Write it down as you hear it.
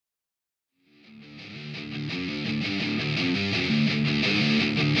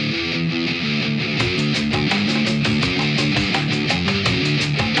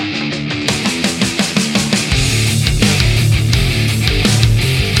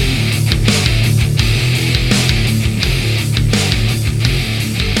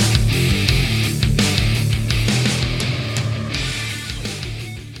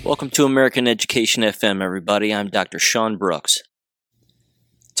to American Education FM, everybody. I'm Dr. Sean Brooks.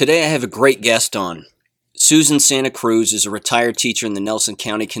 Today I have a great guest on. Susan Santa Cruz is a retired teacher in the Nelson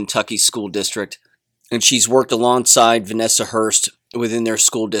County, Kentucky School District, and she's worked alongside Vanessa Hurst within their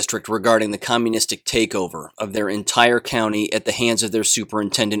school district regarding the communistic takeover of their entire county at the hands of their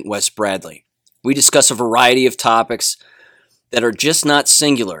superintendent, Wes Bradley. We discuss a variety of topics that are just not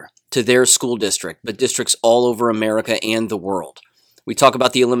singular to their school district, but districts all over America and the world. We talk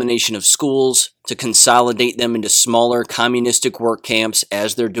about the elimination of schools to consolidate them into smaller communistic work camps,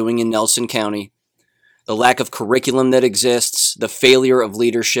 as they're doing in Nelson County, the lack of curriculum that exists, the failure of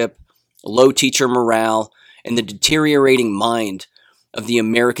leadership, low teacher morale, and the deteriorating mind of the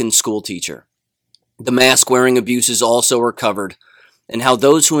American school teacher. The mask-wearing abuses also are covered, and how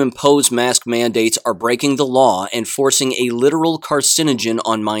those who impose mask mandates are breaking the law and forcing a literal carcinogen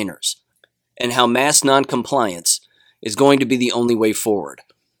on minors, and how mask noncompliance is going to be the only way forward,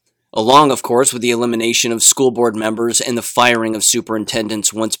 along, of course, with the elimination of school board members and the firing of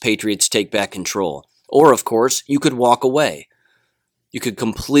superintendents once patriots take back control. Or, of course, you could walk away. You could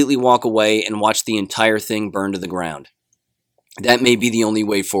completely walk away and watch the entire thing burn to the ground. That may be the only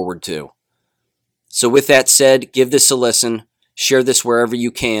way forward, too. So with that said, give this a listen, share this wherever you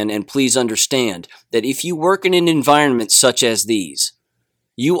can, and please understand that if you work in an environment such as these,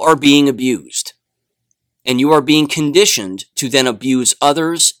 you are being abused. And you are being conditioned to then abuse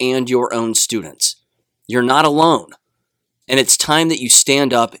others and your own students. You're not alone. And it's time that you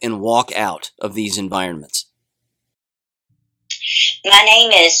stand up and walk out of these environments. My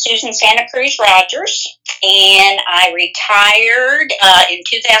name is Susan Santa Cruz Rogers, and I retired in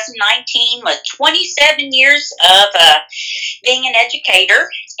 2019 with 27 years of being an educator,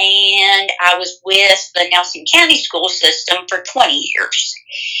 and I was with the Nelson County school system for 20 years.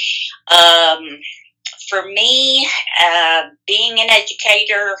 For me, being an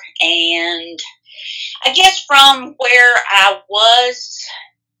educator, and I guess from where I was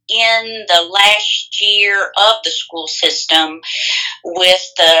in the last year of the school system with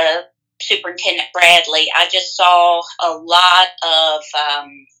the Superintendent Bradley, I just saw a lot of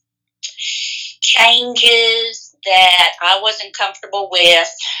changes that I wasn't comfortable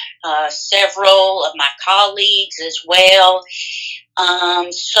with, several of my colleagues as well.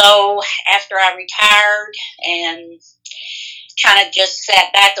 So after I retired and kind of just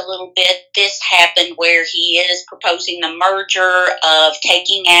sat back a little bit, this happened where he is proposing the merger of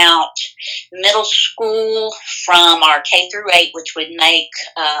taking out middle school from our K through 8, which would make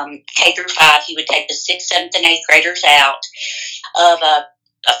K through 5. He would take the 6th, 7th, and 8th graders out of a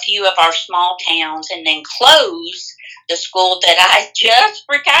few of our small towns, and then close the school that I just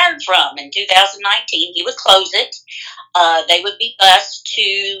retired from in 2019. He would close it. They would be bused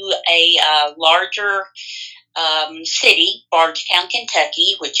to a larger city, Bardstown,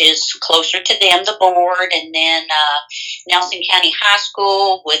 Kentucky, which is closer to them, the board, and then Nelson County High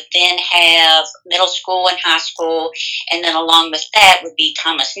School would then have middle school and high school, and then along with that would be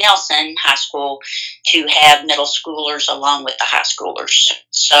Thomas Nelson High School to have middle schoolers along with the high schoolers.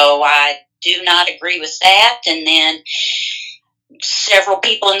 So I do not agree with that. And then several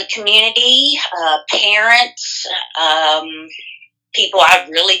people in the community, parents, people I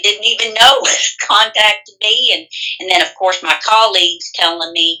really didn't even know contacted me, and then of course my colleagues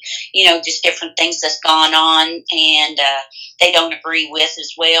telling me, just different things that's gone on, and they don't agree with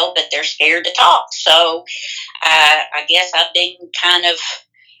as well, but they're scared to talk. So I guess I've been kind of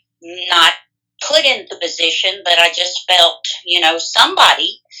not put in the position, but I just felt,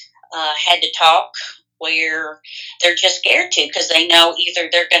 somebody had to talk, where they're just scared to, because they know either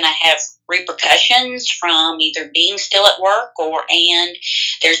they're going to have repercussions from either being still at work, and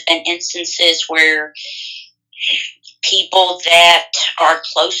there's been instances where people that are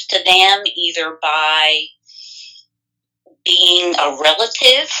close to them, either by being a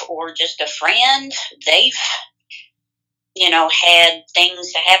relative or just a friend, they've had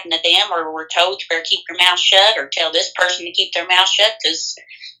things that happen to them, or were told to better keep your mouth shut, or tell this person to keep their mouth shut because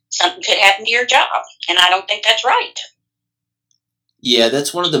something could happen to your job, and I don't think that's right. Yeah,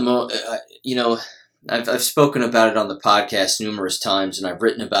 that's one of the I've spoken about it on the podcast numerous times, and I've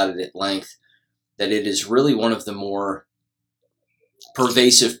written about it at length, that it is really one of the more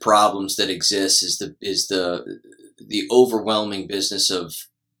pervasive problems that exists is the overwhelming business of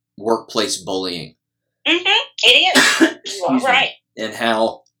workplace bullying. Mm-hmm. It is. You are right. And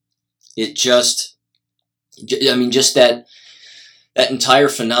how it just that entire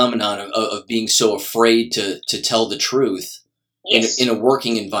phenomenon of being so afraid to tell the truth. Yes. In a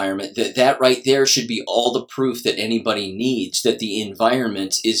working environment, that right there should be all the proof that anybody needs that the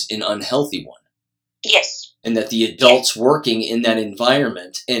environment is an unhealthy one. Yes. and that the adults working in that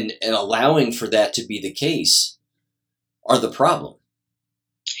environment and allowing for that to be the case are the problem.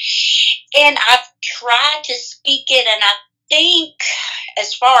 And I've tried to speak it, and I think,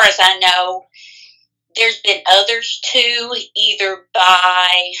 as far as I know, there's been others too, either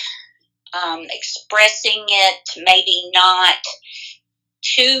by expressing it, maybe not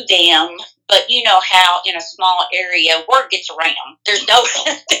to them, but you know how in a small area word gets around. There's no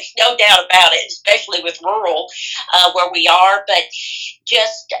there's no doubt about it, especially with rural where we are. But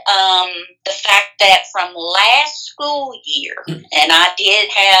just the fact that from last school year, and I did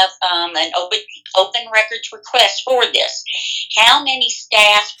have an open records request for this, how many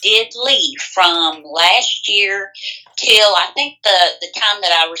staff did leave from last year till I think the time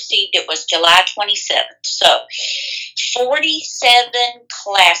that I received it was July 27th. So 47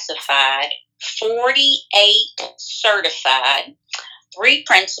 classified, 48 certified, 3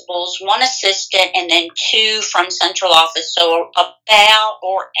 principals, 1 assistant, and then 2 from central office. So about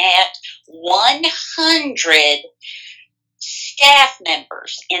or at 100 staff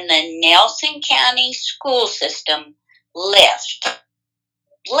members in the Nelson County school system left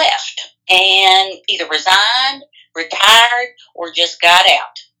and either resigned, retired, or just got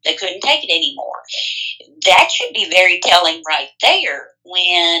out. They couldn't take it anymore. That should be very telling right there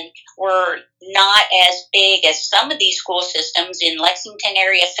when we're not as big as some of these school systems in Lexington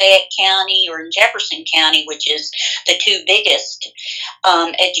area, Fayette County, or in Jefferson County, which is the 2 biggest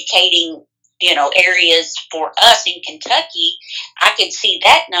educating areas for us in Kentucky. I could see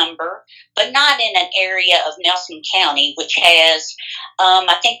that number, but not in an area of Nelson County, which has,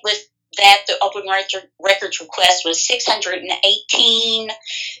 I think with that, the open records request was 618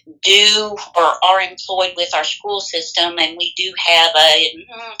 do or are employed with our school system, and we do have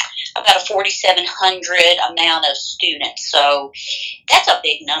about a 4,700 amount of students. So that's a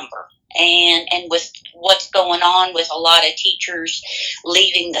big number. And with what's going on with a lot of teachers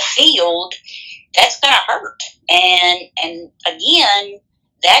leaving the field, that's going to hurt. And again,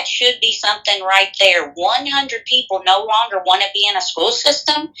 that should be something right there. 100 people no longer want to be in a school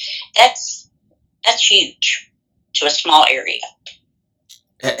system. That's huge to a small area.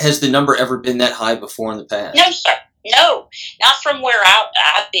 Has the number ever been that high before in the past? No, sir. No, not from where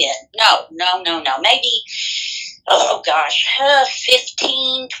I've been. No. Maybe,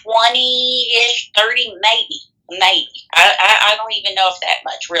 15, 20-ish, 30, maybe. I don't even know if that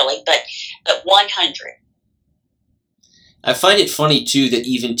much really, but 100. I find it funny, too, that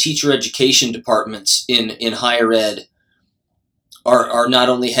even teacher education departments in higher ed are not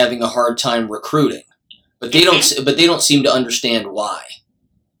only having a hard time recruiting, but they don't seem to understand why.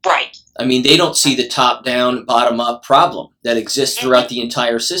 Right. I mean, they don't see the top-down, bottom-up problem that exists throughout the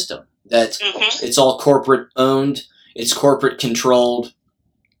entire system, that it's all corporate-owned, it's corporate-controlled.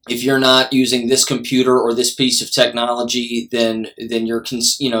 If you're not using this computer or this piece of technology, then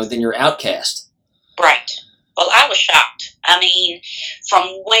you're outcast. Right. Well, I was shocked. I mean, from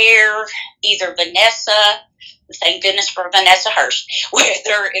where either Vanessa, thank goodness for Vanessa Hurst,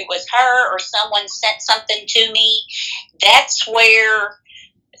 whether it was her or someone sent something to me, that's where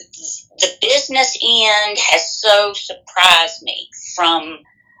the business end has so surprised me from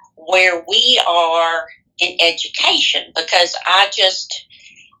where we are in education, because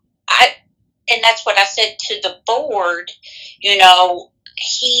and that's what I said to the board,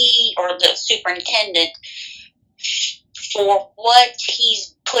 he or the superintendent, for what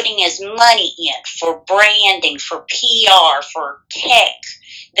he's putting his money in, for branding, for PR, for tech,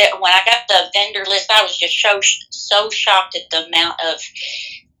 that when I got the vendor list, I was just so shocked at the amount of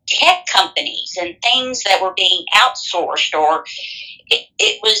tech companies and things that were being outsourced, or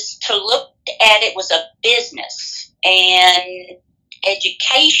it was to look at it was a business. And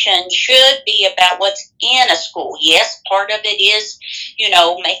education should be about what's in a school. Yes, part of it is,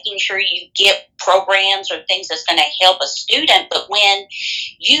 making sure you get programs or things that's going to help a student. But when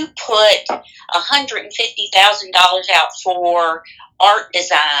you put $150,000 out for art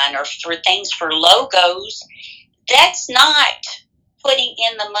design or for things for logos, that's not putting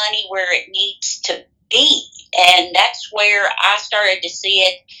in the money where it needs to be. And that's where I started to see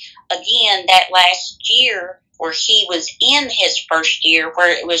it again that last year, where he was in his first year,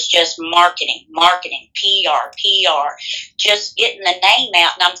 where it was just marketing, PR, just getting the name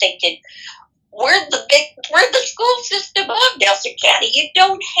out. And I'm thinking, we're the school system of Nelson County. You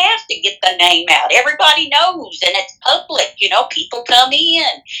don't have to get the name out. Everybody knows, and it's public. People come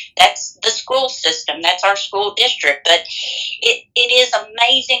in. That's the school system. That's our school district. But it is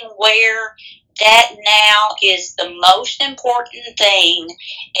amazing where that now is the most important thing.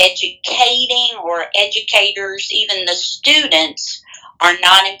 Educating, or educators, even the students, are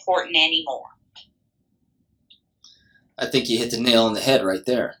not important anymore. I think you hit the nail on the head right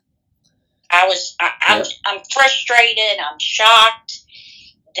there. I'm frustrated. I'm shocked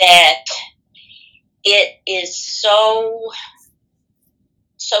that it is so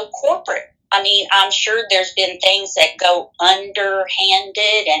corporate. I mean, I'm sure there's been things that go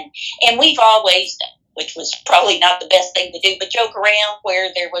underhanded, and we've always, which was probably not the best thing to do, but joke around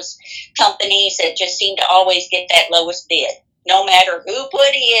where there was companies that just seem to always get that lowest bid, no matter who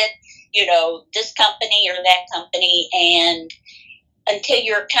put in, this company or that company, and until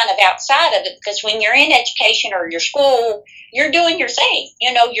you're kind of outside of it, because when you're in education or your school, you're doing your thing.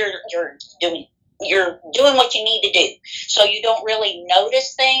 You're doing what you need to do. So you don't really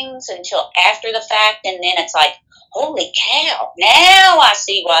notice things until after the fact, and then it's like, holy cow, now I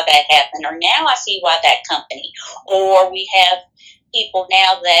see why that happened, or now I see why that company. Or we have people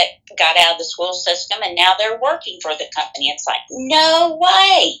now that got out of the school system and now they're working for the company. It's like, no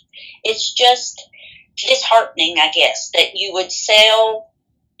way. It's just disheartening, I guess, that you would sell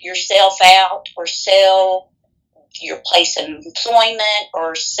yourself out or sell your place of employment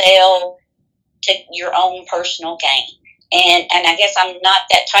or sell to your own personal gain. And I guess I'm not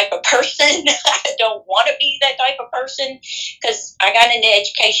that type of person. I don't want to be that type of person, because I got into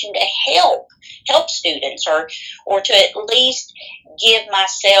education to help students or to at least give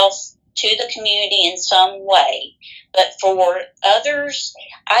myself to the community in some way. But for others,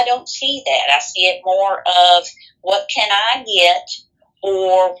 I don't see that. I see it more of, what can I get,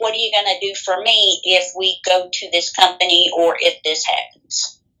 or what are you going to do for me if we go to this company or if this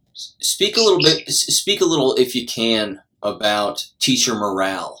happens? Speak a little, if you can, about teacher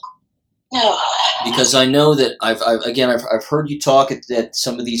morale. Because I know that I've heard you talk at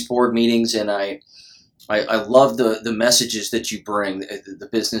some of these board meetings, and I love the messages that you bring, the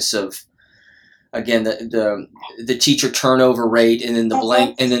business of, again, the teacher turnover rate, and then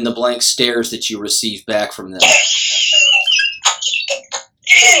the blank stares that you receive back from them.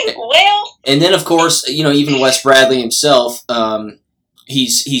 Well, and then of course, even Wes Bradley himself,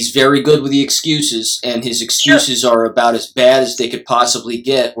 he's very good with the excuses, and his excuses are about as bad as they could possibly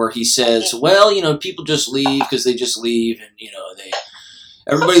get, where he says, well, people just leave because they just leave, and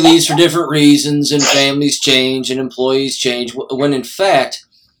everybody leaves for different reasons, and families change and employees change, when in fact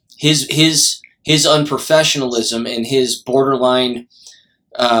his unprofessionalism and his borderline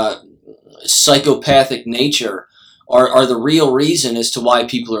psychopathic nature are the real reason as to why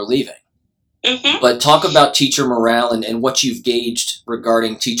people are leaving. Mm-hmm. But talk about teacher morale and what you've gauged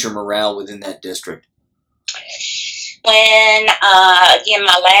regarding teacher morale within that district. When, again,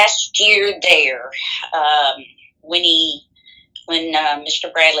 my last year there, when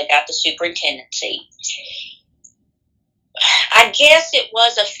Mr. Bradley got the superintendency, I guess it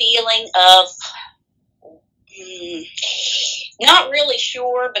was a feeling of not really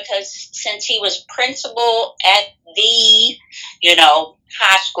sure, because since he was principal at the,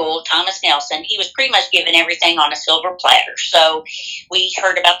 high school, Thomas Nelson, he was pretty much given everything on a silver platter. So we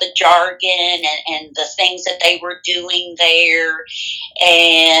heard about the jargon and the things that they were doing there,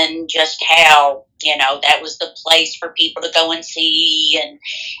 and just how, that was the place for people to go and see.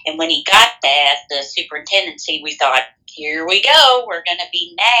 And when he got that, the superintendency, we thought, here we go. We're going to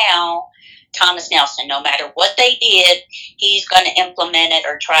be now Thomas Nelson. No matter what they did, he's going to implement it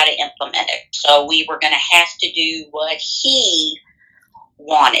or try to implement it. So we were going to have to do what he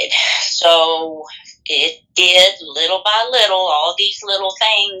wanted. So it did, little by little, all these little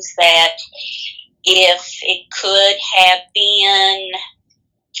things that, if it could have been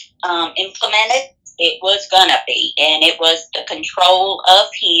implemented, it was going to be. And it was the control of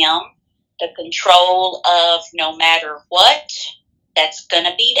him, the control of, no matter what, that's going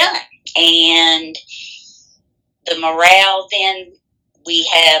to be done. And the morale, then, we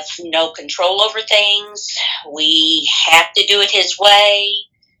have no control over things. We have to do it his way.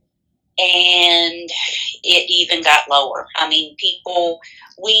 And it even got lower. I mean,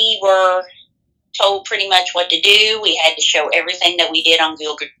 we were told pretty much what to do. We had to show everything that we did on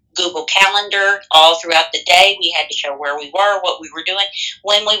Google Calendar all throughout the day. We had to show where we were, what we were doing.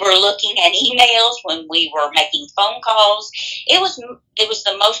 When we were looking at emails, when we were making phone calls, it was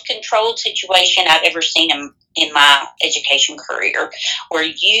the most controlled situation I've ever seen in my education career, where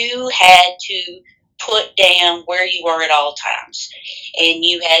you had to put down where you were at all times, and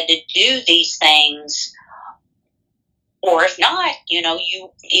you had to do these things. Or if not, you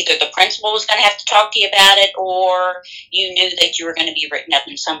either the principal was going to have to talk to you about it, or you knew that you were going to be written up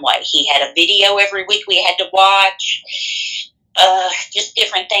in some way. He had a video every week we had to watch, just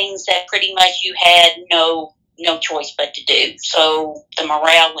different things that pretty much you had no choice but to do. So the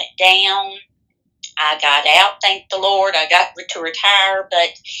morale went down. I got out, thank the Lord. I got to retire, but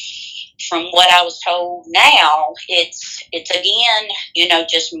from what I was told now, it's again,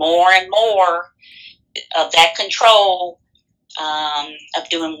 just more and more of that control, of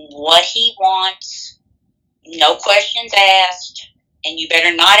doing what he wants, no questions asked, and you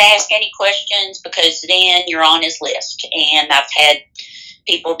better not ask any questions because then you're on his list. And I've had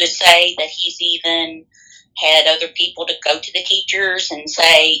people to say that he's even had other people to go to the teachers and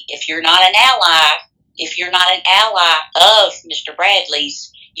say, if you're not an ally of Mr.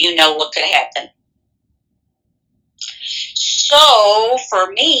 Bradley's, you know what could happen. So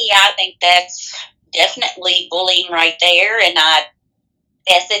for me, I think that's definitely bullying right there, and I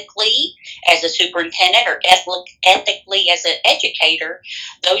ethically as a superintendent or ethically as an educator,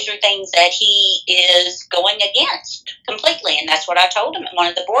 those are things that he is going against completely. And that's what I told him at one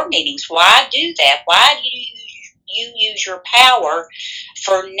of the board meetings. Why do that? Why do you use your power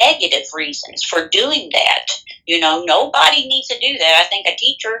for negative reasons for doing that? Nobody needs to do that. I think a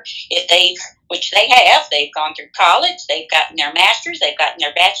teacher, which they've gone through college, they've gotten their master's, they've gotten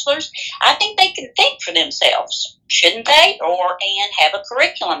their bachelor's. I think they can think for themselves, shouldn't they? And have a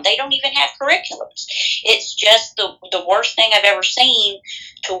curriculum. They don't even have curriculums. It's just the worst thing I've ever seen,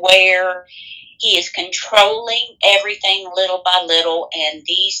 to where he is controlling everything little by little, and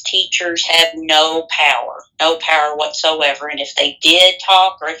these teachers have no power whatsoever. And if they did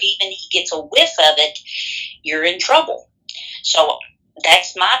talk, or if even he gets a whiff of it, you're in trouble. So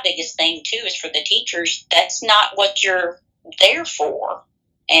that's my biggest thing too, is for the teachers. That's not what you're there for,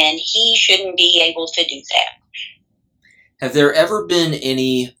 and he shouldn't be able to do that. Have there ever been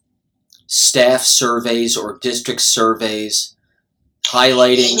any staff surveys or district surveys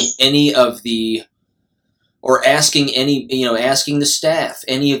highlighting any of the, or asking the staff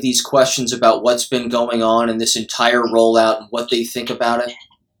any of these questions about what's been going on in this entire rollout and what they think about it?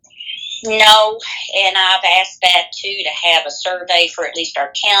 No, and I've asked that too, to have a survey for at least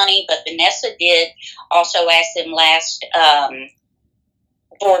our county, but Vanessa did also ask them last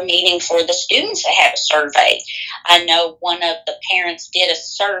board meeting for the students to have a survey. I know one of the parents did a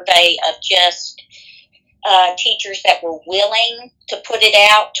survey of just teachers that were willing to put it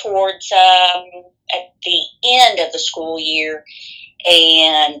out towards at the end of the school year,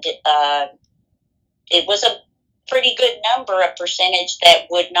 and it was a pretty good number, a percentage that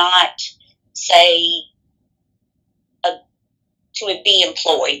would not say to be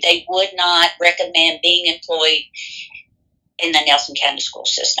employed. They would not recommend being employed in the Nelson County school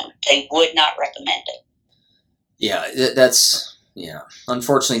system. They would not recommend it. Yeah,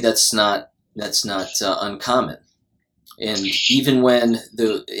 unfortunately, that's not uncommon. And even when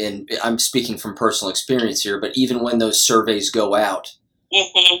and I'm speaking from personal experience here, but even when those surveys go out,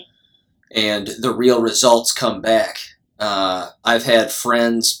 mm-hmm. and the real results come back, I've had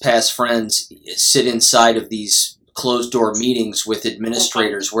past friends, sit inside of these closed-door meetings with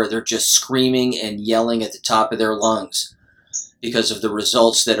administrators where they're just screaming and yelling at the top of their lungs because of the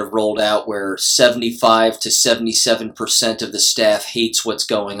results that have rolled out, where 75 to 77% of the staff hates what's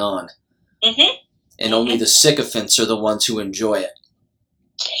going on. Mm-hmm. And only the sycophants are the ones who enjoy it.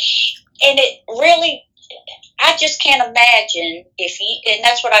 And it really, I just can't imagine and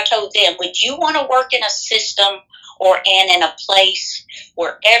that's what I told them, would you want to work in a system or in a place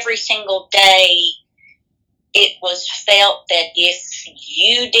where every single day it was felt that if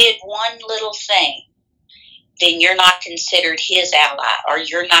you did one little thing, then you're not considered his ally, or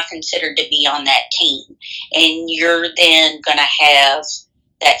you're not considered to be on that team, and you're then going to have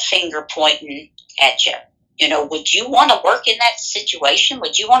that finger pointing at you? Would you want to work in that situation?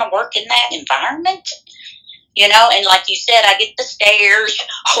 Would you want to work in that environment? And like you said, I get the stares,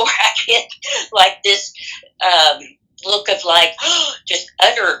 or I get like this look of like just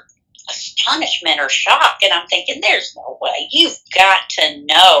utter astonishment or shock, and I'm thinking, there's no way. You've got to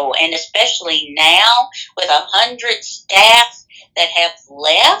know. And especially now with 100 staff that have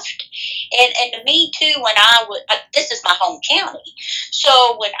left, and to me too, when this is my home county,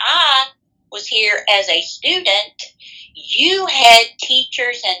 so when I was here as a student, you had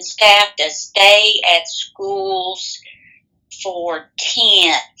teachers and staff to stay at schools for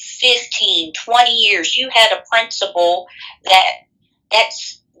 10, 15, 20 years. You had a principal that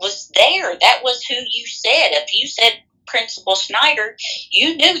was there. That was who you said. If you said Principal Snyder,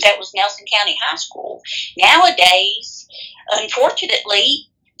 you knew that was Nelson County High School. Nowadays, unfortunately,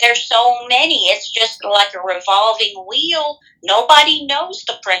 there's so many. It's just like a revolving wheel. Nobody knows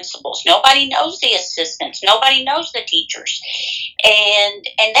the principals. Nobody knows the assistants. Nobody knows the teachers. And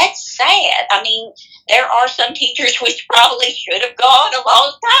that's sad. I mean, there are some teachers which probably should have gone a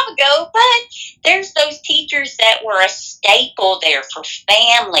long time ago, but there's those teachers that were a staple there for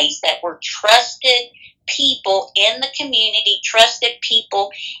families, that were trusted people in the community, trusted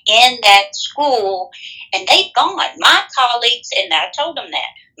people in that school, and they've gone. My colleagues, and I told them that,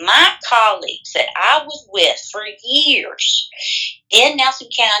 my colleagues that I was with for years in Nelson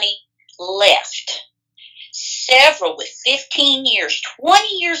County left. Several with 15 years,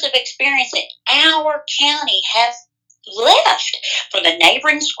 20 years of experience in our county have left for the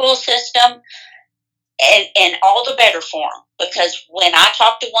neighboring school system, and all the better for them. Because when I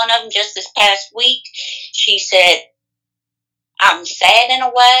talked to one of them just this past week, she said, I'm sad in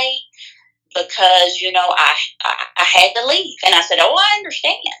a way because, I had to leave. And I said, oh, I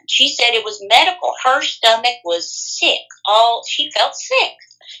understand. She said it was medical. Her stomach was sick. She felt sick.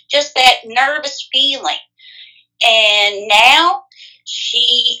 Just that nervous feeling. And now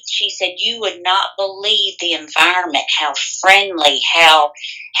she said, you would not believe the environment, how friendly, how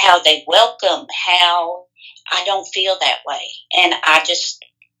they welcome, how I don't feel that way. And I just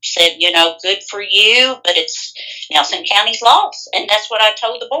said, good for you, but it's Nelson County's loss. And that's what I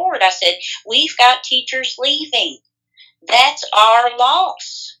told the board. I said, we've got teachers leaving. That's our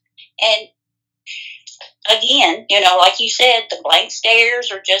loss. And again, like you said, the blank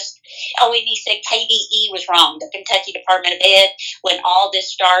stares are just, and he said KDE was wrong, the Kentucky Department of Ed, when all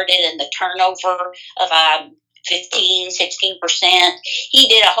this started and the turnover of 15, 16%. He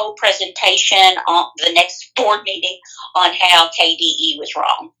did a whole presentation on the next board meeting on how KDE was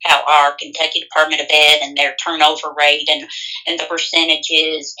wrong, how our Kentucky Department of Ed and their turnover rate and the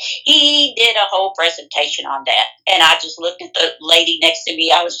percentages. He did a whole presentation on that. And I just looked at the lady next to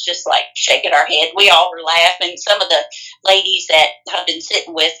me. I was just like shaking our head. We all were laughing. Some of the ladies that I've been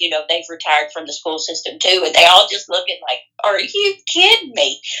sitting with, they've retired from the school system too. And they all just looking like, are you kidding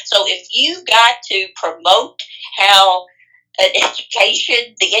me? So if you've got to promote how the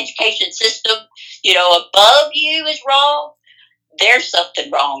education system, above you is wrong, there's something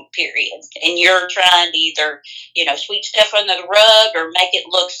wrong, period. And you're trying to either, sweep stuff under the rug or make it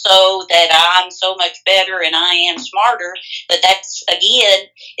look so that I'm so much better and I am smarter. But that's, again,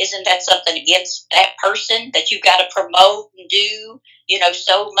 isn't that something against that person that you've got to promote and do,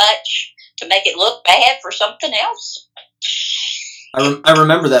 so much to make it look bad for something else? I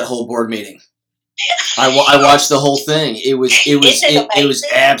remember that whole board meeting. I watched the whole thing. It was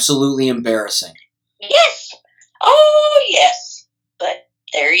absolutely embarrassing. Yes. Oh, yes. But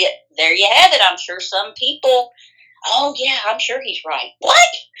there you have it. I'm sure some people, oh, yeah, I'm sure he's right. What?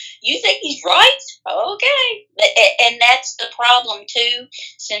 You think he's right? Okay. And that's the problem, too,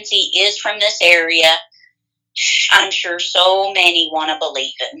 since he is from this area. I'm sure so many want to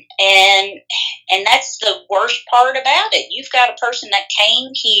believe him. And that's the worst part about it. You've got a person that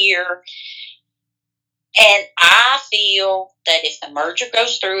came here, and I feel that if the merger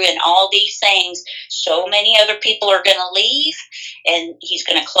goes through and all these things, so many other people are going to leave, and he's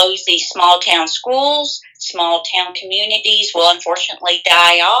going to close these small town schools. Small town communities will unfortunately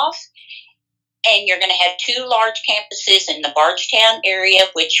die off. And you're going to have two large campuses in the Bardstown area,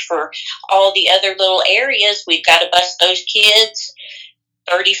 which for all the other little areas, we've got to bus those kids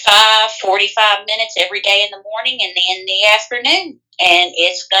 35, 45 minutes every day in the morning and then in the afternoon. And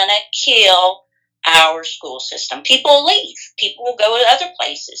it's going to kill our school system. People will leave. People will go to other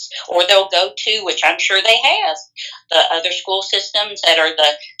places, or they'll go to, which I'm sure they have, the other school systems that are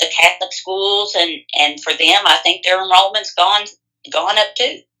the Catholic schools. And for them, I think their enrollment's gone up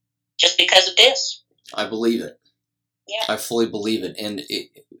too. Just because of this. I believe it. Yeah. I fully believe it. And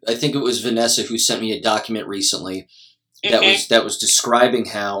I think it was Vanessa who sent me a document recently that was describing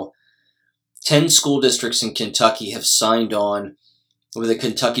how 10 school districts in Kentucky have signed on with the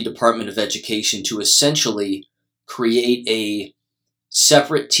Kentucky Department of Education to essentially create a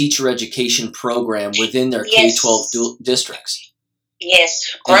separate teacher education program within their K-12 districts.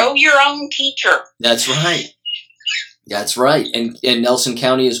 Yes. Grow your own teacher. That's right. That's right, and Nelson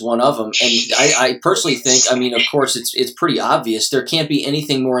County is one of them. And I personally think, of course, it's pretty obvious. There can't be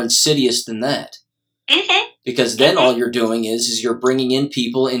anything more insidious than that. Mm-hmm. Because then all you're doing is you're bringing in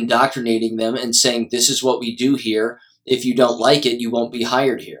people, indoctrinating them, and saying, this is what we do here. If you don't like it, you won't be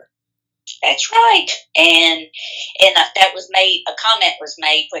hired here. That's right. And that was made, a comment was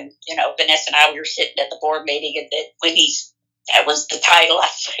made when, Vanessa and I were sitting at the board meeting, and that was the title. I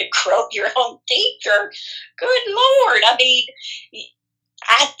said, grow your own teacher. Good Lord.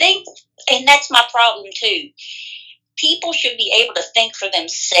 I think, and that's my problem too. People should be able to think for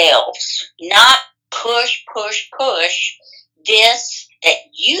themselves, not push this that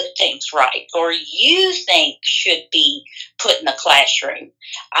you think's right or you think should be put in the classroom.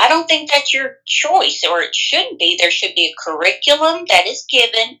 I don't think that's your choice, or it shouldn't be. There should be a curriculum that is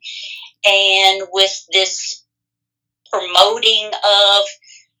given, and with this promoting of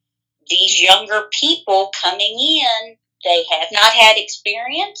these younger people coming in, they have not had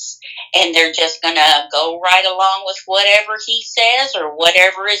experience, and they're just going to go right along with whatever he says or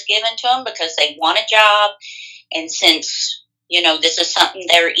whatever is given to them because they want a job. And since, this is something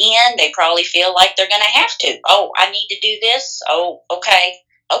they're in, they probably feel like they're going to have to. Oh, I need to do this. Oh, okay.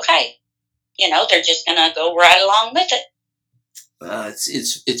 They're just going to go right along with it.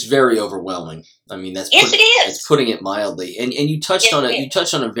 It's very overwhelming. I mean, it is. That's putting it mildly. And you touched on it. You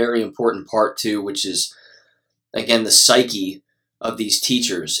touched on a very important part too, which is, again, the psyche of these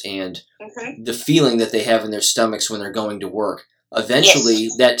teachers and the feeling that they have in their stomachs when they're going to work. Eventually,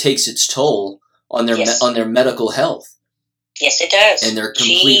 that takes its toll on their medical health. Yes, it does. And their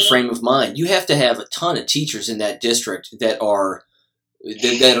complete frame of mind. You have to have a ton of teachers in that district that are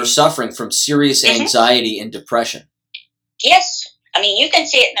suffering from serious anxiety and depression. Yes. I mean, you can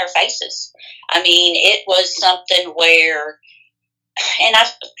see it in their faces. I mean, it was something where, and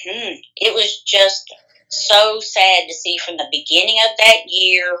it was just so sad to see from the beginning of that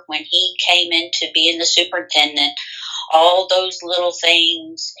year when he came into being the superintendent, all those little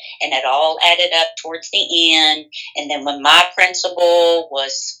things, and it all added up towards the end. And then when my principal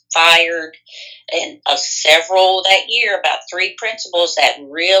was fired, and several that year, about 3 principals that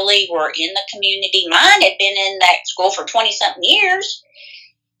really were in the community. Mine had been in that school for 20-something years.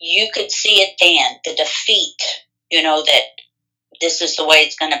 You could see it then, the defeat, that this is the way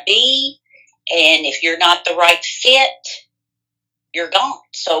it's going to be. And if you're not the right fit, you're gone.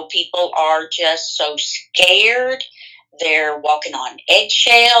 So people are just so scared. They're walking on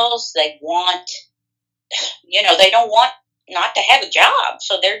eggshells. They want, they don't want not to have a job.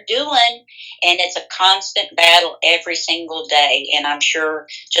 So they're doing, and it's a constant battle every single day. And I'm sure,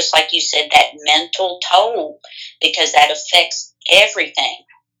 just like you said, that mental toll, because that affects everything,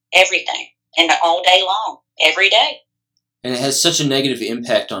 and all day long, every day. And it has such a negative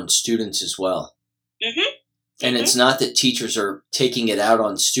impact on students as well. And it's not that teachers are taking it out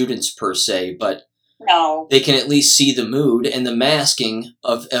on students per se, but no, they can at least see the mood, and the masking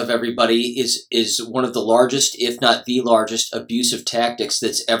of everybody is one of the largest, if not the largest, abusive tactics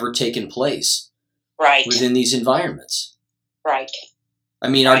that's ever taken place within these environments. Right. I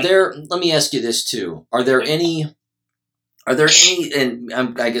mean, let me ask you this too. Are there any, and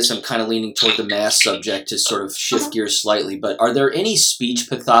I guess I'm kind of leaning toward the mask subject to sort of shift gears slightly, but are there any speech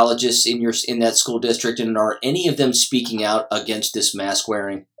pathologists in that school district, and are any of them speaking out against this mask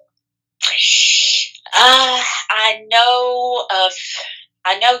wearing? I know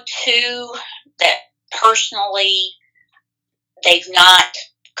 2 that personally they've not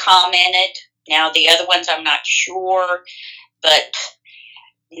commented. Now the other ones I'm not sure, but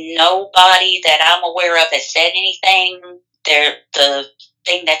nobody that I'm aware of has said anything. The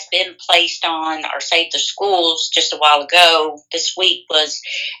thing that's been placed on our Save the Schools just a while ago this week was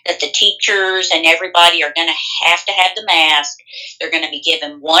that the teachers and everybody are going to have the mask. They're going to be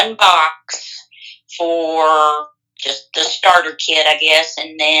given 1 box for just the starter kit, I guess,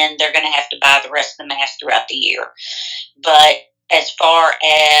 and then they're going to have to buy the rest of the masks throughout the year. But as far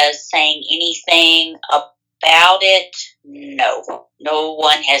as saying anything about it, no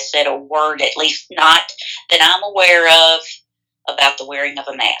one has said a word, at least not that I'm aware of, about the wearing of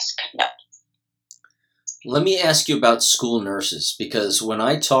a mask. No. Let me ask you about school nurses, because when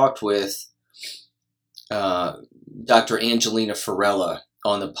I talked with Dr. Angelina Farella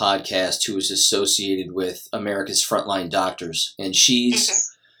on the podcast, who is associated with America's Frontline Doctors, and she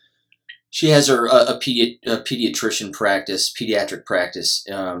has a pediatrician practice, pediatric practice,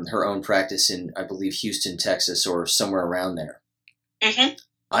 her own practice in, I believe, Houston, Texas, or somewhere around there.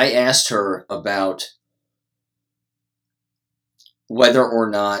 I asked her about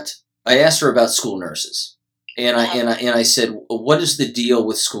I asked her about school nurses, and I said, what is the deal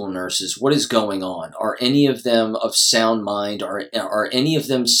with school nurses? What is going on? Are any of them of sound mind? Are any of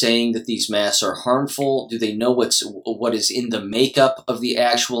them saying that these masks are harmful? Do they know what is in the makeup of the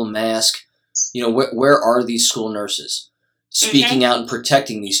actual mask? Where are these school nurses speaking out and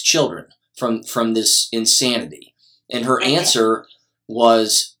protecting these children from this insanity? And her answer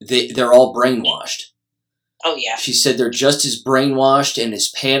was they're all brainwashed. Oh, yeah. She said they're just as brainwashed and as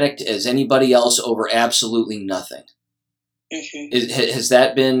panicked as anybody else over absolutely nothing. Has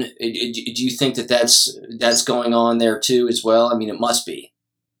that been, do you think that's going on there too as well? I mean, it must be.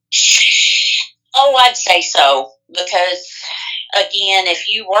 Oh, I'd say so, because, again, if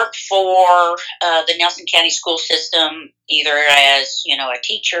you work for the Nelson County school system, either as, a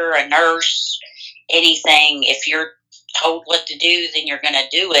teacher, a nurse, anything, if you're told what to do, then you're going to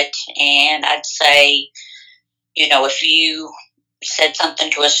do it. And I'd say, if you said something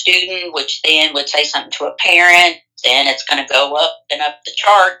to a student, which then would say something to a parent, then it's going to go up and up the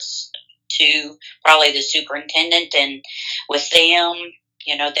charts to probably the superintendent, and with them,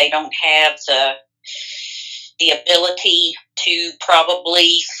 they don't have the ability to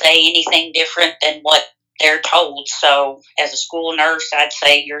probably say anything different than what they're told. So as a school nurse, I'd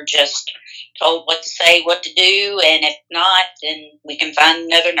say you're just told what to say, what to do, and if not, then we can find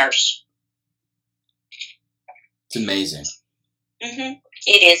another nurse. It's amazing. Mm-hmm.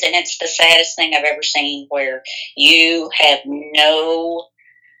 It is, and it's the saddest thing I've ever seen, where you have no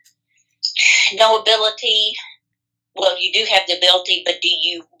ability. Well, you do have the ability, but do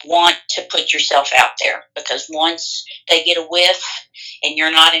you want to put yourself out there? Because once they get a whiff and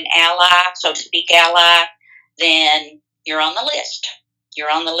you're not an ally, so to speak, then you're on the list.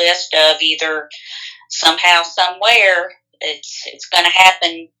 You're on the list of either somehow, somewhere, it's going to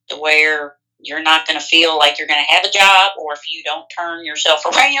happen to where you're not going to feel like you're going to have a job, or if you don't turn yourself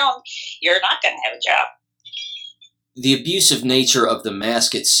around, you're not going to have a job. The abusive nature of the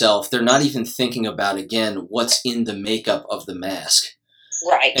mask itself, they're not even thinking about, again, what's in the makeup of the mask.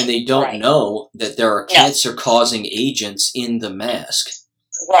 Right. And they don't know that there are cancer-causing agents in the mask.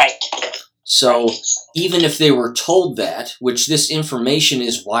 Right. So even if they were told that, which this information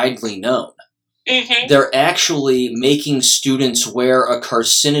is widely known, they're actually making students wear a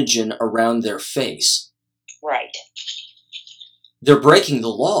carcinogen around their face. Right. They're breaking the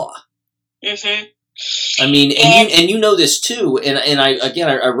law. Mm-hmm. I mean, and you know this too, and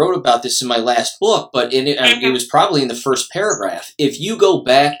I wrote about this in my last book, but it was probably in the first paragraph. If you go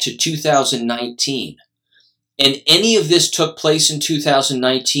back to 2019, and any of this took place in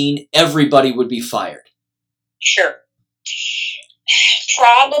 2019, everybody would be fired. Sure.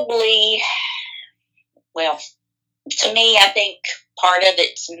 Probably, well, to me, I think part of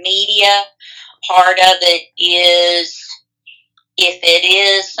it's media, part of it is, if it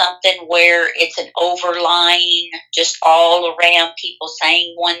is something where it's an overlying, just all around people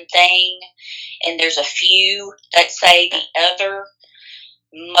saying one thing, and there's a few that say the other,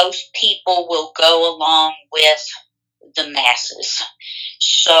 most people will go along with the masses.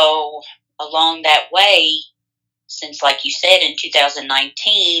 So along that way, since like you said, in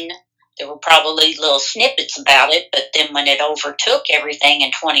 2019, there were probably little snippets about it, but then when it overtook everything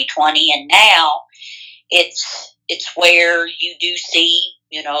in 2020, and now it's where you do see,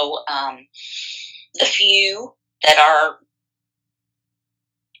 the few that are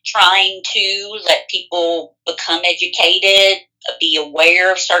trying to let people become educated, be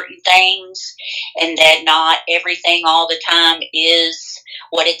aware of certain things, and that not everything all the time is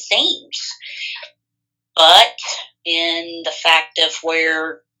what it seems. But in the fact of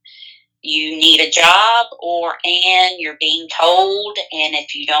where you need a job and you're being told, and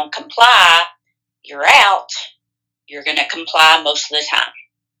if you don't comply, you're out, you're going to comply most of the time.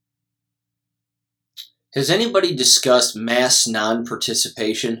 Has anybody discussed mass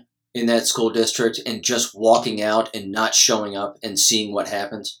non-participation in that school district and just walking out and not showing up and seeing what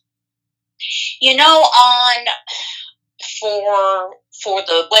happens? For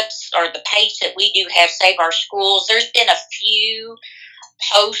the webs or the page that we do have, Save Our Schools, there's been a few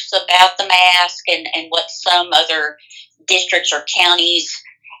posts about the mask and what some other districts or counties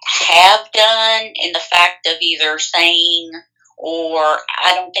have done, in the fact of either saying, or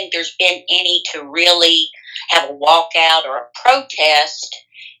I don't think there's been any to really have a walkout or a protest.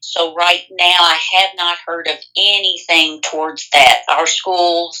 So right now I have not heard of anything towards that. Our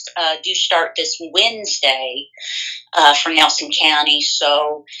schools do start this Wednesday for Nelson County,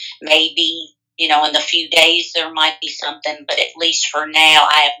 so maybe, in the few days there might be something, but at least for now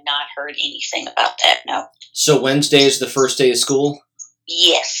I have not heard anything about that, no. So Wednesday is the first day of school?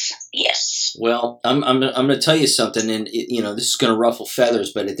 Yes. Well, I'm going to tell you something, and this is going to ruffle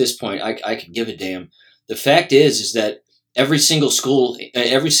feathers, but at this point, I could give a damn. The fact is that every single school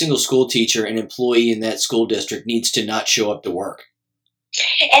teacher and employee in that school district needs to not show up to work.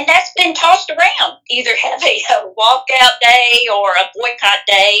 And that's been tossed around. Either have a walkout day or a boycott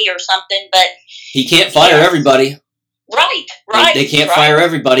day or something, but he can't fire everybody. Right. They can't fire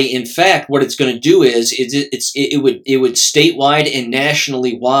everybody. In fact, what it's going to do is it would statewide and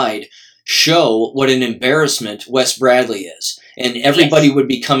nationally wide show what an embarrassment Wes Bradley is, and everybody would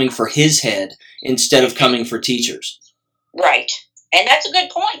be coming for his head instead of coming for teachers. Right, and that's a good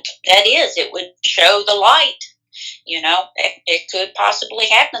point. That is, it would show the light. It could possibly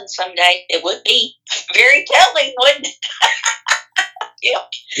happen someday. It would be very telling, wouldn't it? Yeah.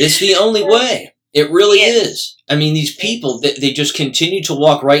 It's the only way. It really is. I mean, these people, they just continue to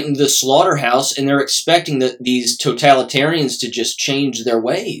walk right into the slaughterhouse, and they're expecting these totalitarians to just change their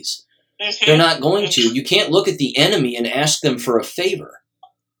ways. Mm-hmm. They're not going to. You can't look at the enemy and ask them for a favor.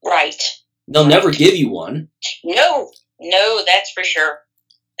 Right. They'll never give you one. No, that's for sure.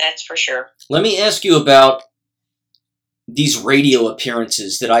 That's for sure. Let me ask you about these radio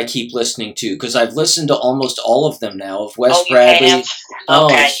appearances that I keep listening to, because I've listened to almost all of them now of Wes Bradley. Have?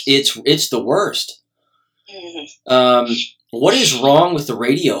 Okay. It's the worst. Mm-hmm. What is wrong with the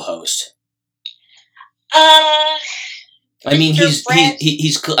radio host? I mean, he's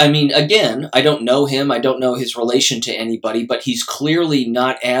I mean, again, I don't know him. I don't know his relation to anybody, but he's clearly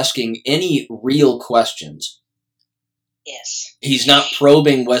not asking any real questions. Yes. He's not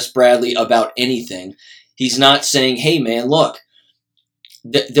probing Wes Bradley about anything. He's not saying, "Hey, man, look."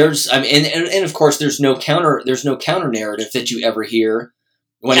 And of course, there's no counter narrative that you ever hear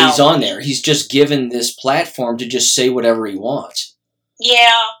when he's on there. He's just given this platform to just say whatever he wants.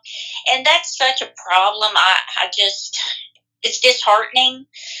 Yeah, and that's such a problem. It's disheartening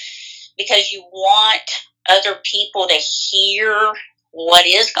because you want other people to hear what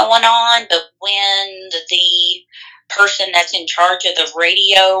is going on, but when the person that's in charge of the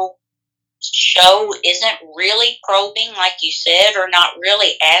radio show isn't really probing, like you said, or not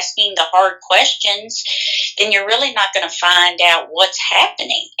really asking the hard questions, then you're really not going to find out what's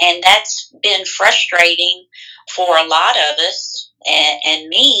happening. And that's been frustrating for a lot of us and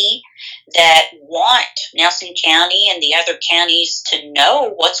me that want Nelson County and the other counties to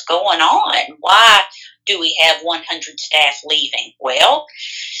know what's going on. Why do we have 100 staff leaving? Well,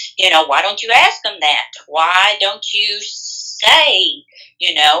 why don't you ask them that? Why don't you say,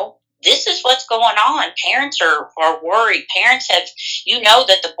 this is what's going on? Parents are worried. Parents have,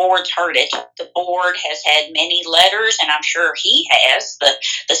 that the board's heard it. The board has had many letters, and I'm sure he has.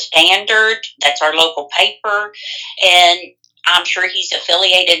 The Standard, that's our local paper, and I'm sure he's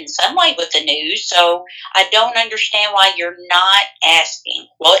affiliated in some way with the news. So I don't understand why you're not asking.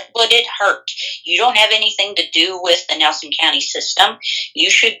 What would it hurt? You don't have anything to do with the Nelson County system.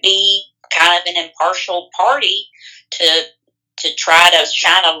 You should be kind of an impartial party to try to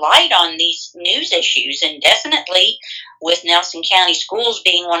shine a light on these news issues. And definitely with Nelson County Schools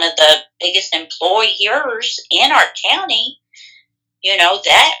being one of the biggest employers in our county,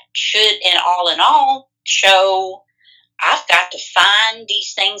 that should, in all, show I've got to find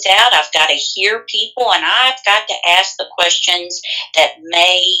these things out. I've got to hear people, and I've got to ask the questions that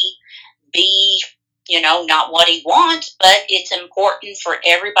may be, not what he wants, but it's important for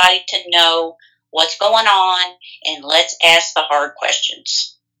everybody to know what's going on, and let's ask the hard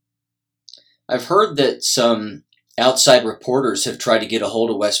questions. I've heard that some outside reporters have tried to get a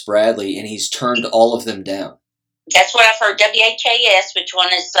hold of Wes Bradley, and he's turned all of them down. That's what I've heard. WHAS, which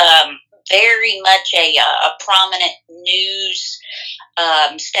one is very much a prominent news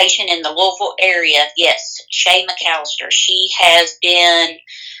station in the Louisville area. Yes, Shay McAllister. She has been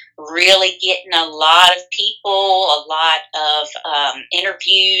really getting a lot of people, a lot of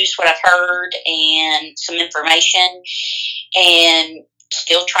interviews, what I've heard, and some information, and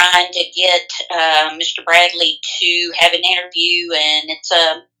still trying to get Mr. Bradley to have an interview, and it's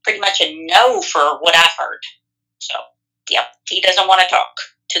pretty much a no for what I've heard. So, yep, he doesn't want to talk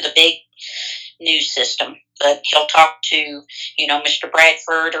to the big news system, but he'll talk to, Mr.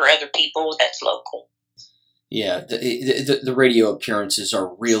 Bradford or other people that's local. Yeah, the radio appearances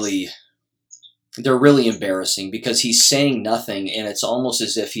are really embarrassing because he's saying nothing, and it's almost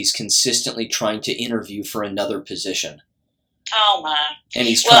as if he's consistently trying to interview for another position. Oh my! And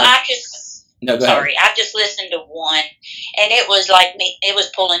he's go ahead. I just listened to one, and it was like me. It was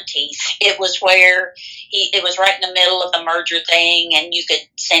pulling teeth. It was where it was right in the middle of the merger thing, and you could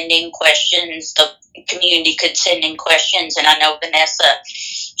send in questions. The community could send in questions, and I know Vanessa,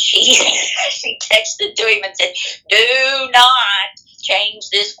 she texted to him and said, "Do not change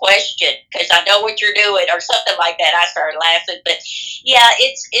this question because I know what you're doing," or something like that. I started laughing, but yeah,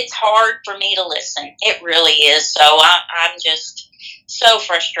 it's hard for me to listen. It really is. So I'm just so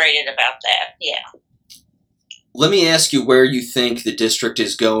frustrated about that. Yeah. Let me ask you where you think the district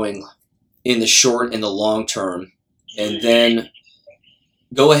is going in the short and the long term, and then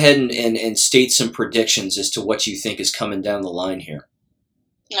go ahead and state some predictions as to what you think is coming down the line here.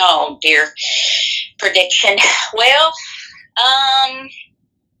 Oh, dear. Prediction. Well,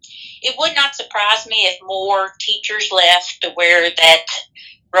 it would not surprise me if more teachers left to where that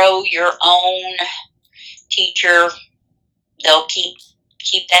grow your own teacher, they'll keep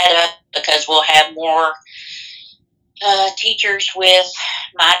that up because we'll have more teachers with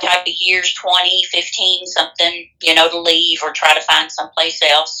my type of years, 20, 15, something, to leave or try to find someplace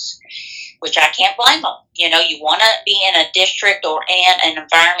else, which I can't blame them. You want to be in a district or in an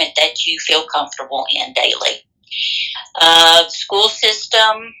environment that you feel comfortable in daily. School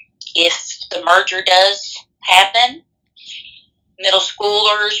system, if the merger does happen, middle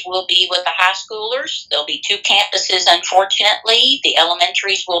schoolers will be with the high schoolers. There'll be 2 campuses, unfortunately. The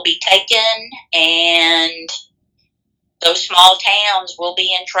elementaries will be taken, and those small towns will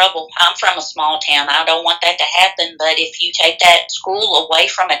be in trouble. I'm from a small town. I don't want that to happen, but if you take that school away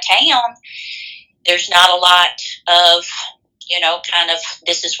from a town, there's not a lot of, kind of,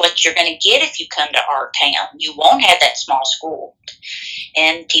 this is what you're going to get if you come to our town. You won't have that small school,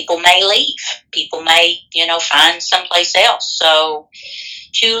 and people may leave. People may, find someplace else. So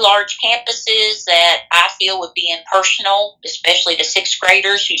 2 large campuses that I feel would be impersonal, especially to 6th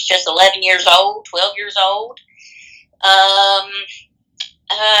graders who's just 11 years old, 12 years old. I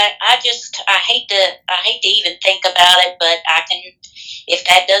hate to even think about it, but if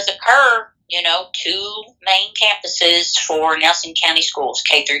that does occur, 2 main campuses for Nelson County schools,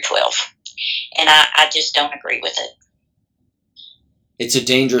 K through 12. And I just don't agree with it. It's a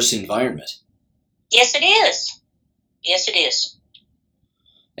dangerous environment. Yes, it is. Yes, it is.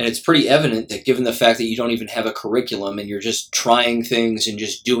 And it's pretty evident that given the fact that you don't even have a curriculum and you're just trying things and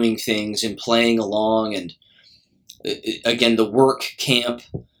just doing things and playing along, and again, the work camp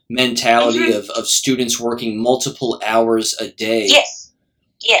mentality of students working multiple hours a day.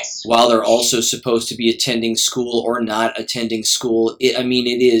 Yes. While they're also supposed to be attending school or not attending school.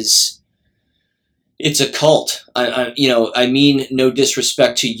 It's a cult. I mean no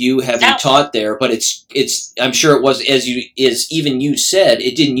disrespect to you having taught there, but it's. I'm sure it was, as even you said,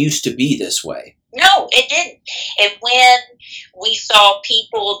 it didn't used to be this way. No, it didn't. And when we saw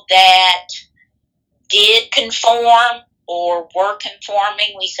people that did conform or were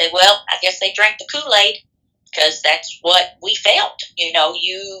conforming, we said, well, I guess they drank the Kool-Aid, because that's what we felt.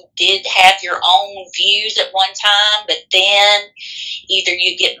 You did have your own views at one time, but then either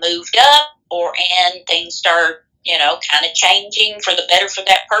you get moved up and things start, kind of changing for the better for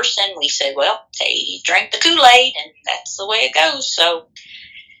that person. We said, well, they drank the Kool-Aid, and that's the way it goes. So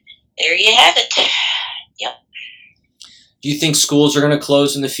there you have it. Yep. Do you think schools are going to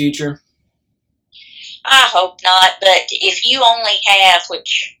close in the future? I hope not, but if you only have,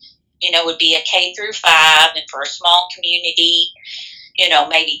 which, would be a K through 5, and for a small community,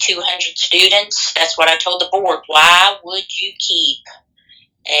 maybe 200 students, that's what I told the board. Why would you keep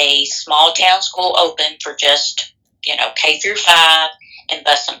a small town school open for just, K through 5 and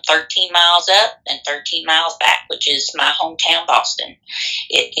bus them 13 miles up and 13 miles back, which is my hometown, Boston?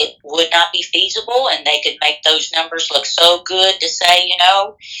 It would not be feasible, and they could make those numbers look so good to say,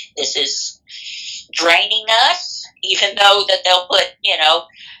 this is draining us, even though that they'll put,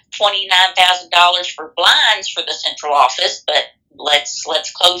 $29,000 for blinds for the central office, but let's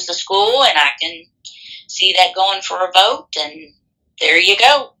close the school, and I can see that going for a vote, and there you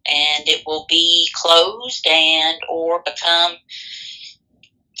go. And it will be closed and or become,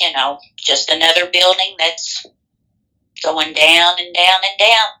 just another building that's going down and down and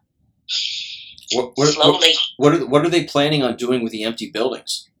down. Slowly. What are they planning on doing with the empty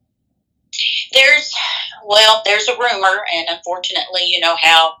buildings? There's a rumor, and unfortunately,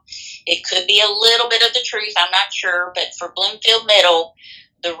 how it could be a little bit of the truth. I'm not sure, but for Bloomfield Middle,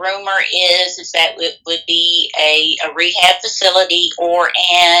 the rumor is that it would be a rehab facility or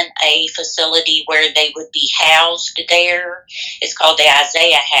a facility where they would be housed there. It's called the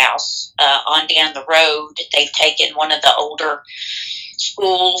Isaiah House on down the road. They've taken one of the older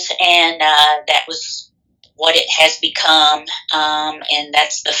schools, and that was what it has become, and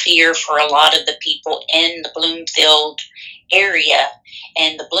that's the fear for a lot of the people in the Bloomfield area.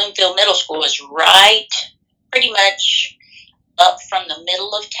 And the Bloomfield Middle School is right pretty much up from the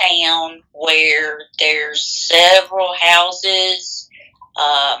middle of town, where there's several houses,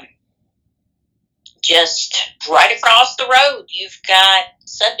 just right across the road. You've got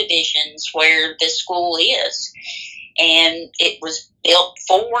subdivisions where this school is, and it was built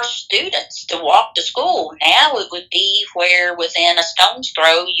for students to walk to school. Now it would be where within a stone's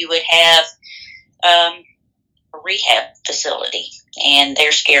throw you would have a rehab facility, and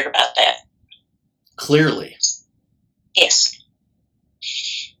they're scared about that. Clearly. Yes.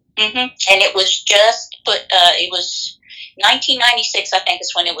 And it was just it was 1996, I think,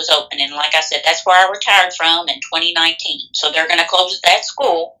 is when it was open. And like I said, that's where I retired from in 2019. So they're going to close that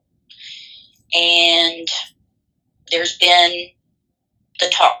school. And there's been the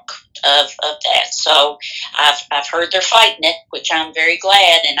talk of that. So I've heard they're fighting it, which I'm very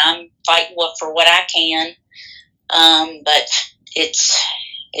glad, and I'm fighting for what I can. But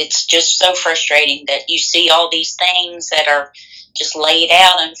it's just so frustrating that you see all these things that are just laid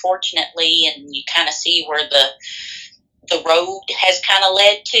out, unfortunately, and you kind of see where the road has kind of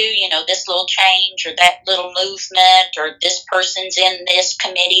led to, this little change or that little movement, or this person's in this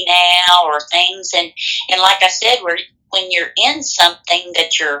committee now, or things. And like I said, when you're in something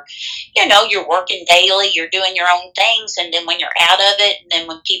that you're working daily, you're doing your own things, and then when you're out of it, and then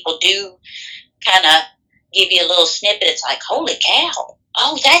when people do kind of give you a little snippet, it's like, holy cow,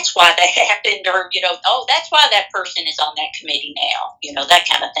 oh, that's why that happened, or, oh, that's why that person is on that committee now, that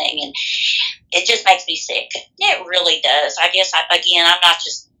kind of thing. And it just makes me sick. It really does. I guess, I'm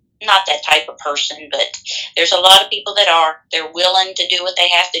not that type of person, but there's a lot of people that are. They're willing to do what they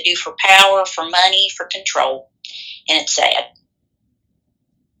have to do for power, for money, for control, and it's sad.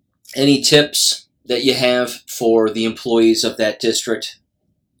 Any tips that you have for the employees of that district?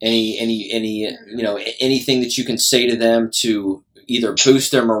 Anything that you can say to them to either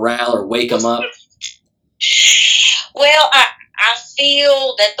boost their morale or wake them up? Well, I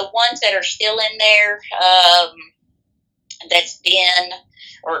feel that the ones that are still in there, that's been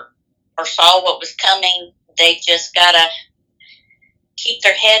or saw what was coming, they just gotta keep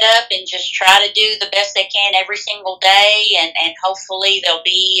their head up and just try to do the best they can every single day, and hopefully there'll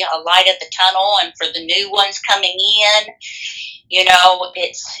be a light at the tunnel. And for the new ones coming in,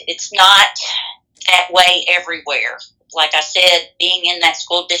 it's not that way everywhere. Like I said, being in that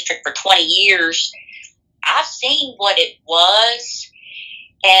school district for 20 years, I've seen what it was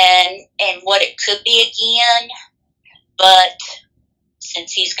and what it could be again. But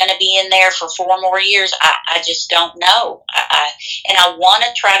since he's going to be in there for 4 more years, I just don't know. And I want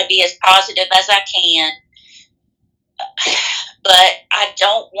to try to be as positive as I can, but I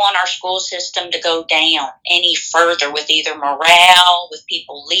don't want our school system to go down any further with either morale, with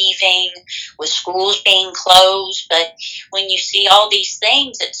people leaving, with schools being closed. But when you see all these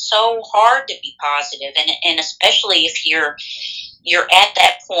things, it's so hard to be positive, and especially if you're at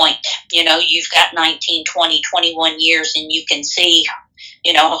that point, you've got 19, 20, 21 years, and you can see,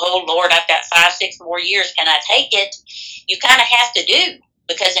 oh Lord, I've got 5, 6 more years. Can I take it? You kind of have to do,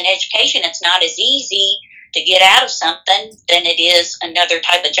 because in education, it's not as easy to get out of something than it is another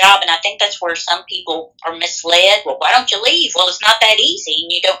type of job. And I think that's where some people are misled. Well, why don't you leave? Well, it's not that easy,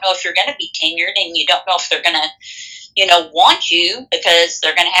 and you don't know if you're going to be tenured, and you don't know if they're going to, want you, because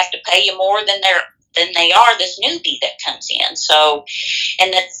they're going to have to pay you more than they are this newbie that comes in. So,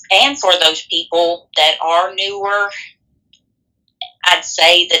 and for those people that are newer, I'd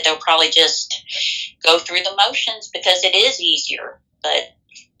say that they'll probably just go through the motions because it is easier. But,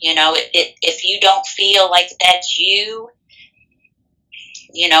 if you don't feel like that's you,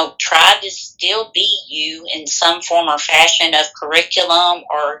 try to still be you in some form or fashion of curriculum,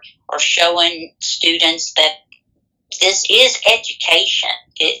 or showing students that this is education.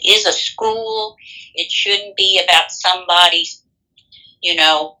 It is a school. It shouldn't be about somebody's,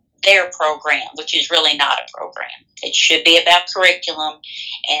 their program, which is really not a program. It should be about curriculum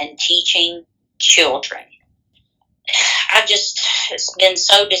and teaching children. I've just been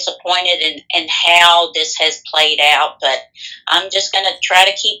so disappointed in how this has played out, but I'm just going to try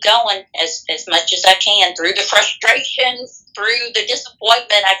to keep going as much as I can through the frustrations, through the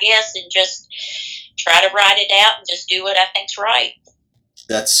disappointment, I guess, and just try to ride it out and just do what I think's right.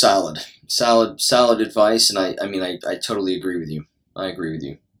 That's solid advice, and I totally agree with you. I agree with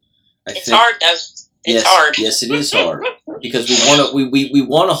you. It's hard, though. It's hard. Yes, it is hard because we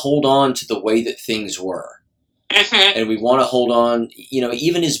want to hold on to the way that things were. Mm-hmm. And we want to hold on,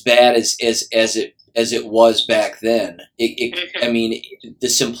 even as bad as it was back then. Mm-hmm. I mean, the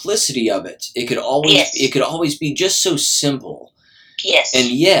simplicity of it. It could always be just so simple. Yes. And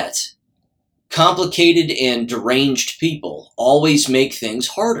yet, complicated and deranged people always make things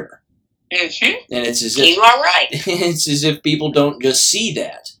harder. Mm-hmm. And it's as if you are right. It's as if people don't just see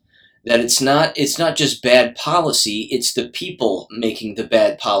that it's not just bad policy. It's the people making the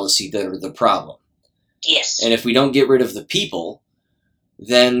bad policy that are the problem. Yes. And if we don't get rid of the people,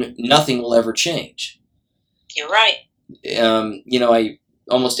 then nothing will ever change. You're right. I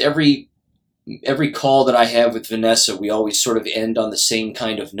almost every call that I have with Vanessa, we always sort of end on the same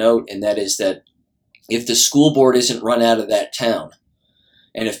kind of note, and that is that if the school board isn't run out of that town,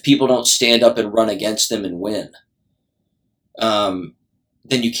 and if people don't stand up and run against them and win,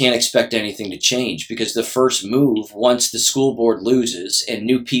 then you can't expect anything to change, because the first move, once the school board loses and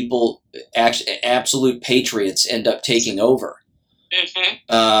new people, absolute patriots, end up taking over,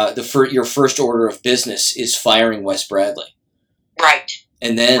 mm-hmm. Your first order of business is firing Wes Bradley. Right.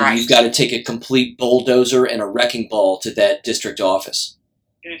 And then you've got to take a complete bulldozer and a wrecking ball to that district office.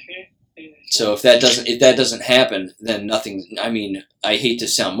 Mm-hmm. So if that doesn't happen, then nothing. I mean, I hate to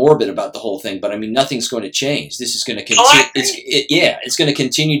sound morbid about the whole thing, but I mean, nothing's going to change. This is going to continue. It's going to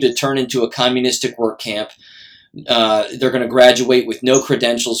continue to turn into a communistic work camp. They're going to graduate with no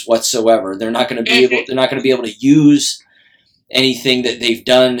credentials whatsoever. They're not going to be able. They're not going to be able to use anything that they've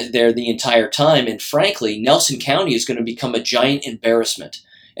done there the entire time. And frankly, Nelson County is going to become a giant embarrassment.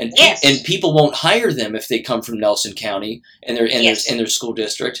 And and people won't hire them if they come from Nelson County and their school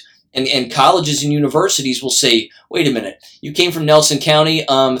district. And colleges and universities will say, "Wait a minute, you came from Nelson County.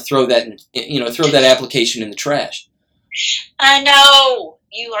 Throw that application in the trash." I know,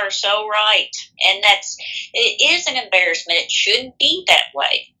 you are so right, and it is an embarrassment. It shouldn't be that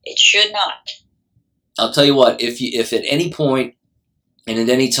way. It should not. I'll tell you what, if at any point and at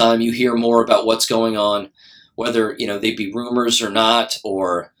any time you hear more about what's going on, whether they be rumors or not,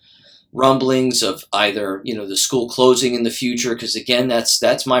 or rumblings of either the school closing in the future, because again,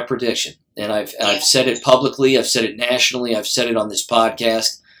 that's my prediction, and I've said it publicly, I've said it nationally, I've said it on this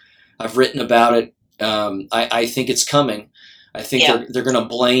podcast, I've written about it. I think it's coming. I think they're going to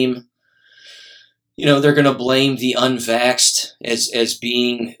blame. They're going to blame the unvaxxed as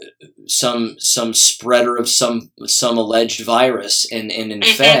being some spreader of some alleged virus, and in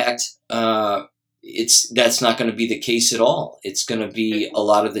fact, that's not going to be the case at all. It's going to be a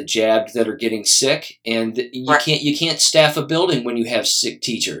lot of the jabbed that are getting sick, and you can't staff a building when you have sick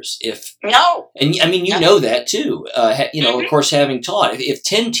teachers. And I mean, know that too. Of course, having taught, if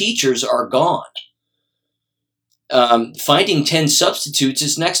 10 teachers are gone, finding 10 substitutes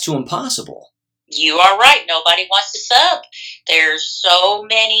is next to impossible. You are right. Nobody wants to sub. There's so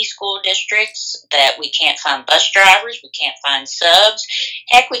many school districts that we can't find bus drivers. We can't find subs.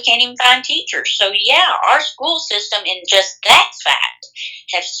 Heck, we can't even find teachers. So yeah, our school system in just that fact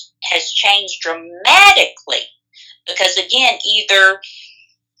has changed dramatically. Because again, either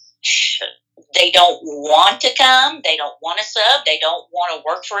they don't want to come, they don't want to sub, they don't want to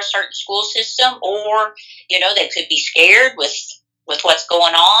work for a certain school system, or, they could be scared with what's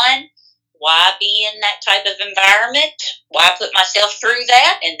going on. Why be in that type of environment? Why put myself through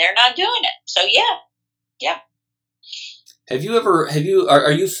that? And they're not doing it. So yeah.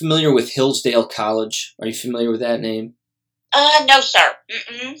 Are you familiar with Hillsdale College? Are you familiar with that name? No, sir.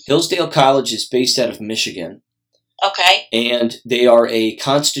 Mm-mm. Hillsdale College is based out of Michigan. Okay. And they are a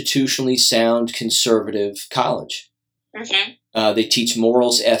constitutionally sound conservative college. Mm-hmm. They teach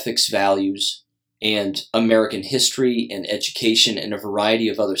morals, ethics, values, and American history and education and a variety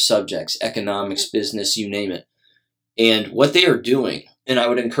of other subjects, economics, business, you name it. And what they are doing, and I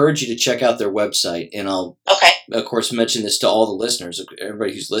would encourage you to check out their website, and I'll, of course, mention this to all the listeners,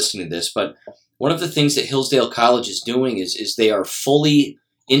 everybody who's listening to this, but one of the things that Hillsdale College is doing is they are fully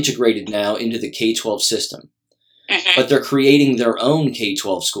integrated now into the K-12 system. Mm-hmm. But they're creating their own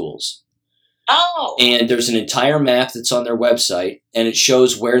K-12 schools. Oh. And there's an entire map that's on their website, and it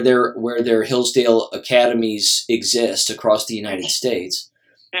shows where their Hillsdale academies exist across the United States,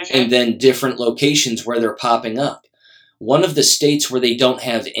 and then different locations where they're popping up. One of the states where they don't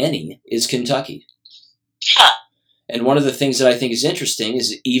have any is Kentucky. Huh. And one of the things that I think is interesting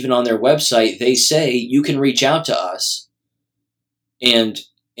is even on their website, they say you can reach out to us and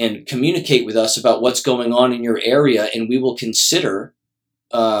communicate with us about what's going on in your area, and we will consider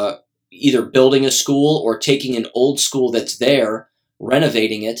either building a school or taking an old school that's there,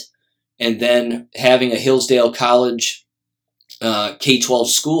 renovating it, and then having a Hillsdale College K-12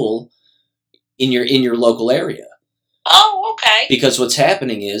 school in your local area. Oh, okay. Because what's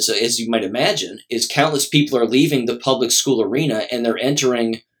happening is, as you might imagine, is countless people are leaving the public school arena and they're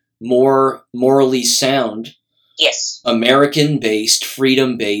entering more morally sound, American-based,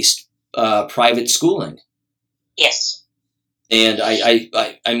 freedom-based private schooling. Yes. And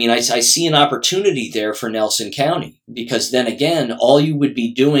I see an opportunity there for Nelson County, because then again, all you would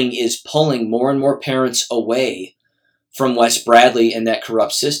be doing is pulling more and more parents away from West Bradley and that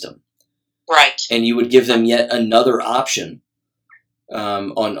corrupt system. Right. And you would give them yet another option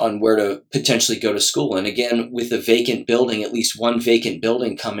on where to potentially go to school. And again, with a vacant building, at least one vacant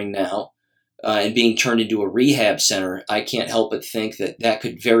building coming now, and being turned into a rehab center, I can't help but think that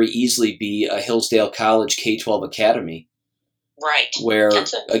could very easily be a Hillsdale College K-12 academy. Right. Where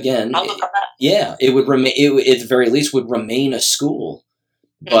again, it would remain. It at the very least would remain a school,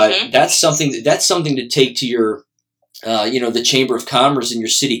 but that's something to take to your, the Chamber of Commerce and your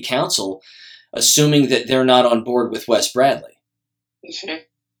city council, assuming that they're not on board with West Bradley. Mm-hmm.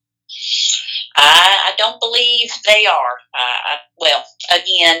 I don't believe they are. Well,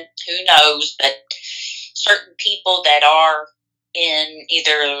 again, who knows? But certain people that are in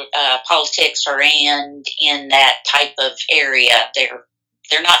either politics or in that type of area,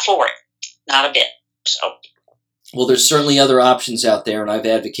 they're not for it, not a bit. So, well, there's certainly other options out there, and I've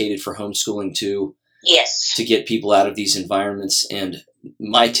advocated for homeschooling too. Yes, to get people out of these environments. And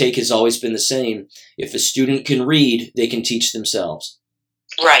my take has always been the same: if a student can read, they can teach themselves.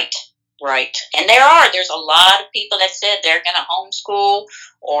 Right. Right. And there's a lot of people that said they're going to homeschool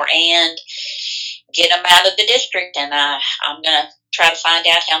and get them out of the district. And I'm going to try to find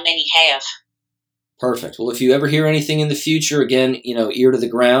out how many have. Perfect. Well, if you ever hear anything in the future, again, ear to the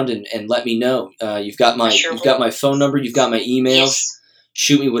ground and let me know. You've got my got my phone number. You've got my emails. Yes.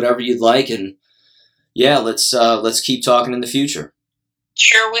 Shoot me whatever you'd like. And yeah, let's keep talking in the future.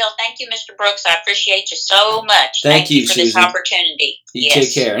 Sure will. Thank you, Mr. Brooks. I appreciate you so much. Thank you, for Susan. this opportunity. You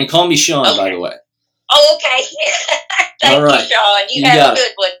take care. And call me Sean, by the way. Oh, okay. Thank you, Sean. You have a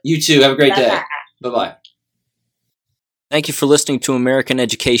good one. You too. Have a great day. Bye-bye. Bye-bye. Thank you for listening to American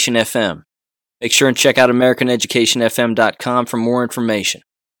Education FM. Make sure and check out AmericanEducationFM.com for more information.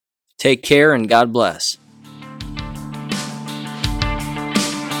 Take care and God bless.